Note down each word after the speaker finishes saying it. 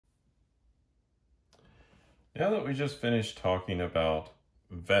Now that we just finished talking about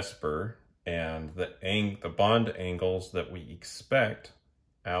VSEPR and the bond angles that we expect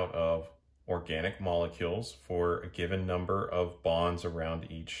out of organic molecules for a given number of bonds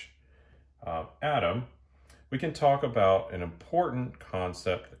around each atom, we can talk about an important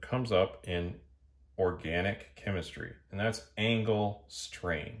concept that comes up in organic chemistry, and that's angle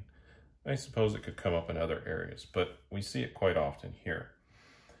strain. I suppose it could come up in other areas, but we see it quite often here.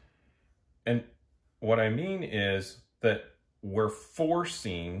 And what I mean is that we're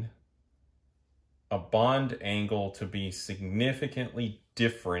forcing a bond angle to be significantly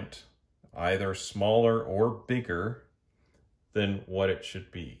different, either smaller or bigger than what it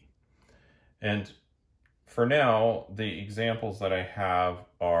should be. And for now, the examples that I have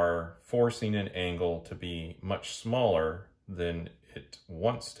are forcing an angle to be much smaller than it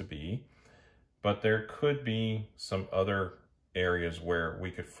wants to be, but there could be some other areas where we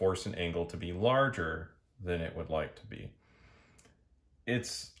could force an angle to be larger than it would like to be.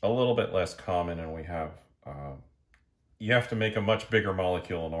 It's a little bit less common, and we have you have to make a much bigger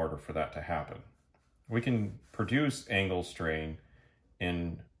molecule in order for that to happen. We can produce angle strain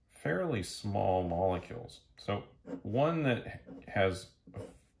in fairly small molecules. So one that has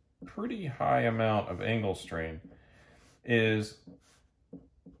a pretty high amount of angle strain is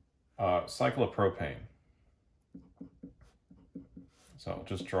cyclopropane. So I'll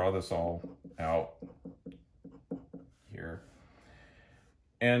just draw this all out here.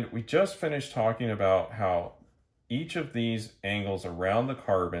 And we just finished talking about how each of these angles around the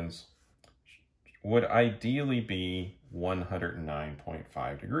carbons would ideally be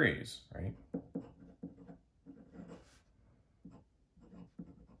 109.5 degrees, right?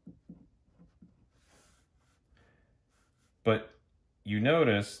 But you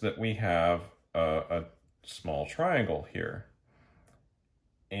notice that we have a small triangle here.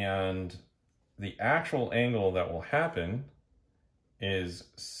 And the actual angle that will happen is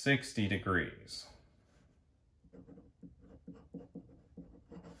 60 degrees.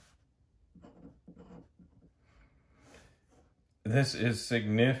 This is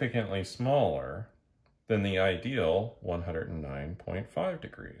significantly smaller than the ideal 109.5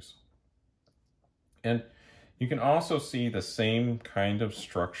 degrees. And you can also see the same kind of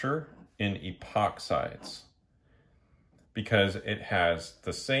structure in epoxides, because it has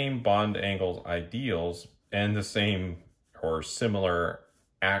the same bond angles ideals and the same or similar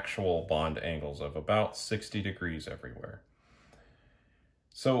actual bond angles of about 60 degrees everywhere.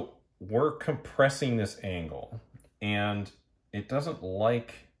 So we're compressing this angle, and it doesn't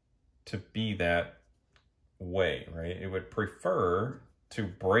like to be that way, right? It would prefer to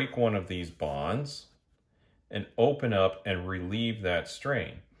break one of these bonds and open up and relieve that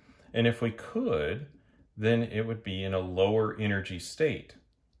strain. And if we could, then it would be in a lower energy state.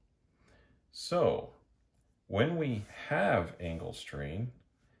 So when we have angle strain,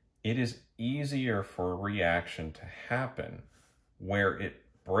 it is easier for a reaction to happen where it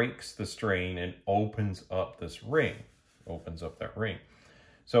breaks the strain and opens up this ring, opens up that ring.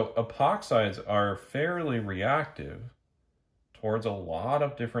 So epoxides are fairly reactive towards a lot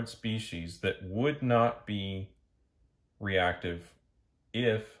of different species that would not be reactive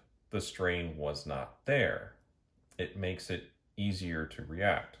if the strain was not there. It makes it easier to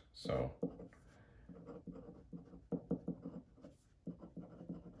react. So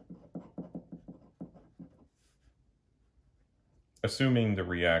assuming the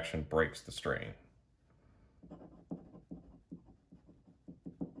reaction breaks the strain.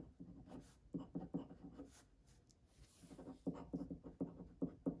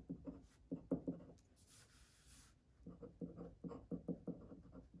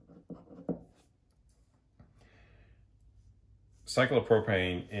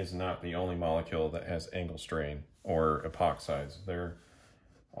 Cyclopropane is not the only molecule that has angle strain or epoxides. There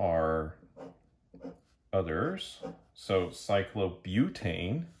are others. So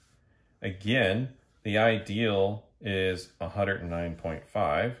cyclobutane, again, the ideal is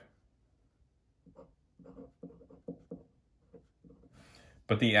 109.5.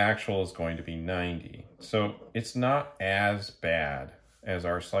 But the actual is going to be 90. So it's not as bad as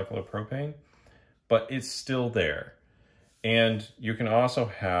our cyclopropane, but it's still there. And you can also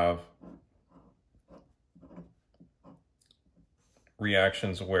have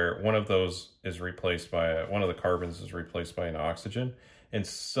reactions where one of those is replaced by, one of the carbons is replaced by an oxygen. And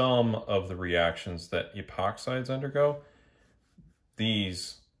some of the reactions that epoxides undergo,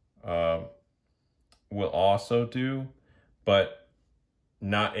 these will also do, but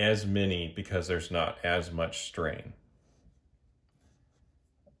not as many because there's not as much strain.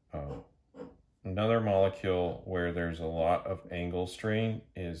 Another molecule where there's a lot of angle strain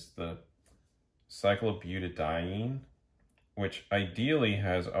is the cyclobutadiene, which ideally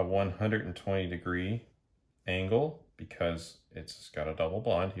has a 120-degree angle because it's got a double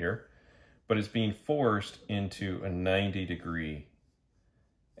bond here, but it's being forced into a 90-degree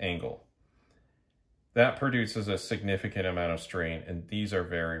angle. That produces a significant amount of strain, and these are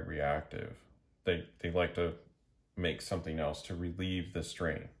very reactive. They like to make something else to relieve the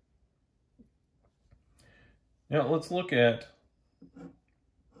strain. Now let's look at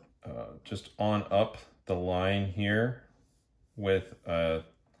just on up the line here with a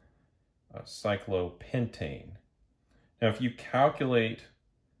cyclopentane. Now if you calculate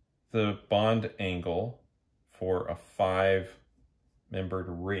the bond angle for a 5-membered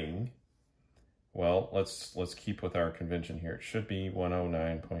ring, well, let's keep with our convention here. It should be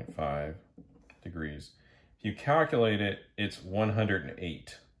 109.5 degrees. If you calculate it, it's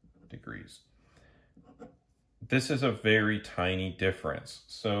 108 degrees. This is a very tiny difference,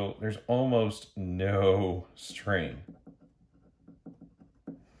 so there's almost no strain.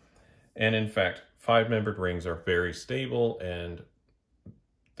 And in fact, 5-membered rings are very stable and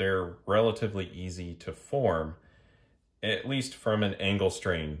they're relatively easy to form, at least from an angle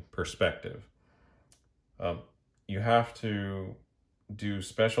strain perspective. You have to do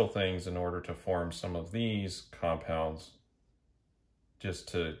special things in order to form some of these compounds, just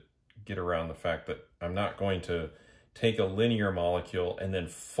to get around the fact that I'm not going to take a linear molecule and then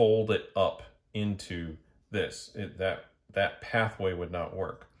fold it up into this. That pathway would not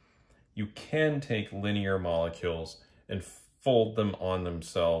work. You can take linear molecules and fold them on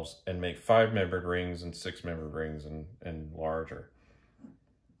themselves and make 5-membered rings and 6-membered rings and larger.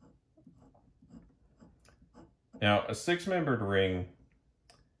 Now, a 6-membered ring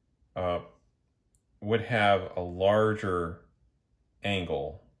would have a larger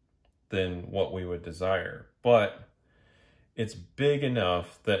angle than what we would desire, but it's big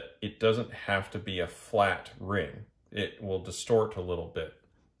enough that it doesn't have to be a flat ring. It will distort a little bit.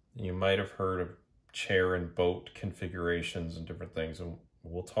 You might have heard of chair and boat configurations and different things, and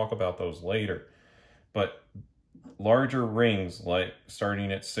we'll talk about those later. But larger rings, like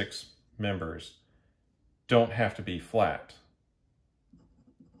starting at 6 members, don't have to be flat.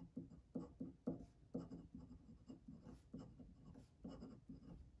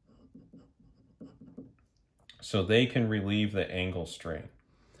 So they can relieve the angle strain.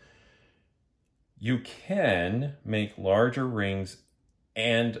 You can make larger rings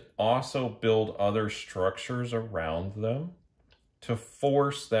and also build other structures around them to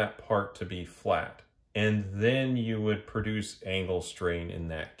force that part to be flat. And then you would produce angle strain in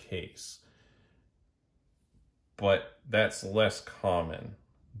that case. But that's less common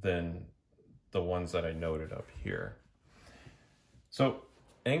than the ones that I noted up here. So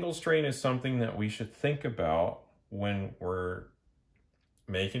angle strain is something that we should think about when we're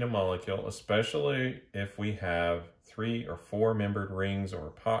making a molecule, especially if we have 3 or 4-membered rings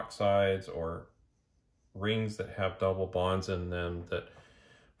or epoxides or rings that have double bonds in them that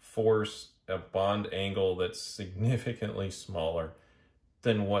force a bond angle that's significantly smaller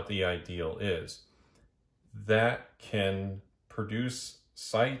than what the ideal is. That can produce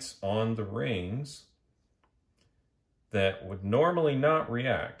sites on the rings that would normally not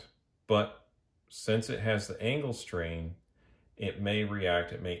react, but since it has the angle strain, it may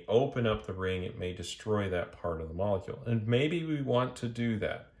react, it may open up the ring, it may destroy that part of the molecule. And maybe we want to do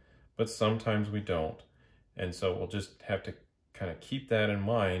that, but sometimes we don't. And so we'll just have to kind of keep that in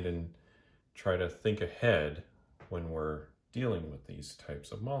mind and try to think ahead when we're dealing with these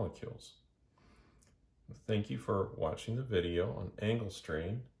types of molecules. Thank you for watching the video on angle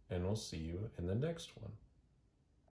strain, and we'll see you in the next one.